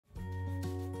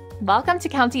Welcome to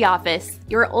County Office,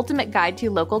 your ultimate guide to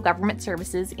local government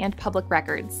services and public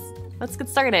records. Let's get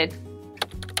started.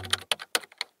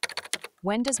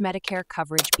 When does Medicare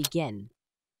coverage begin?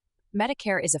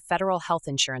 Medicare is a federal health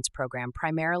insurance program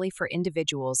primarily for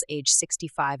individuals age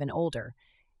 65 and older.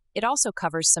 It also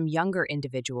covers some younger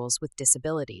individuals with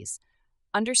disabilities.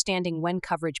 Understanding when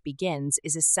coverage begins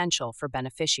is essential for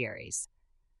beneficiaries.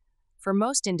 For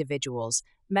most individuals,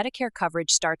 Medicare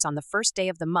coverage starts on the first day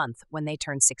of the month when they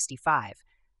turn 65.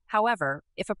 However,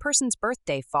 if a person's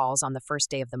birthday falls on the first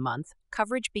day of the month,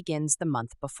 coverage begins the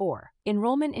month before.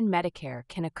 Enrollment in Medicare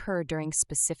can occur during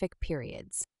specific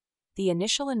periods. The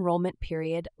initial enrollment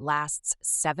period lasts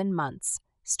 7 months,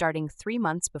 starting 3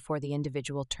 months before the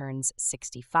individual turns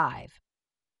 65.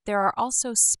 There are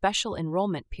also special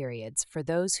enrollment periods for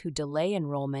those who delay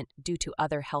enrollment due to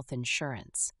other health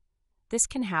insurance. This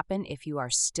can happen if you are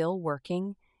still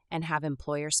working and have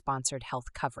employer-sponsored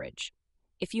health coverage.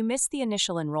 If you miss the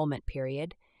initial enrollment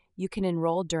period, you can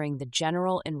enroll during the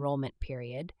General Enrollment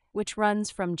Period, which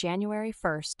runs from January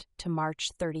 1st to March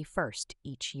 31st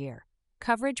each year.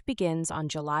 Coverage begins on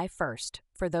July 1st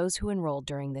for those who enroll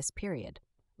during this period.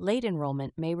 Late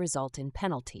enrollment may result in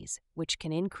penalties, which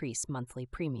can increase monthly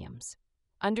premiums.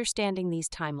 Understanding these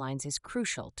timelines is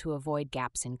crucial to avoid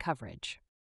gaps in coverage.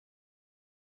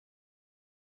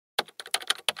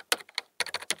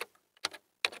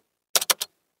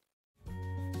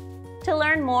 To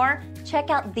learn more, check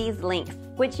out these links,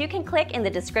 which you can click in the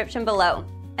description below.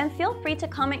 And feel free to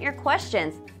comment your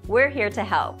questions. We're here to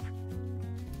help.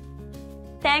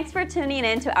 Thanks for tuning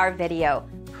in to our video.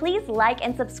 Please like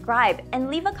and subscribe and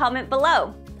leave a comment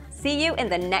below. See you in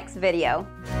the next video.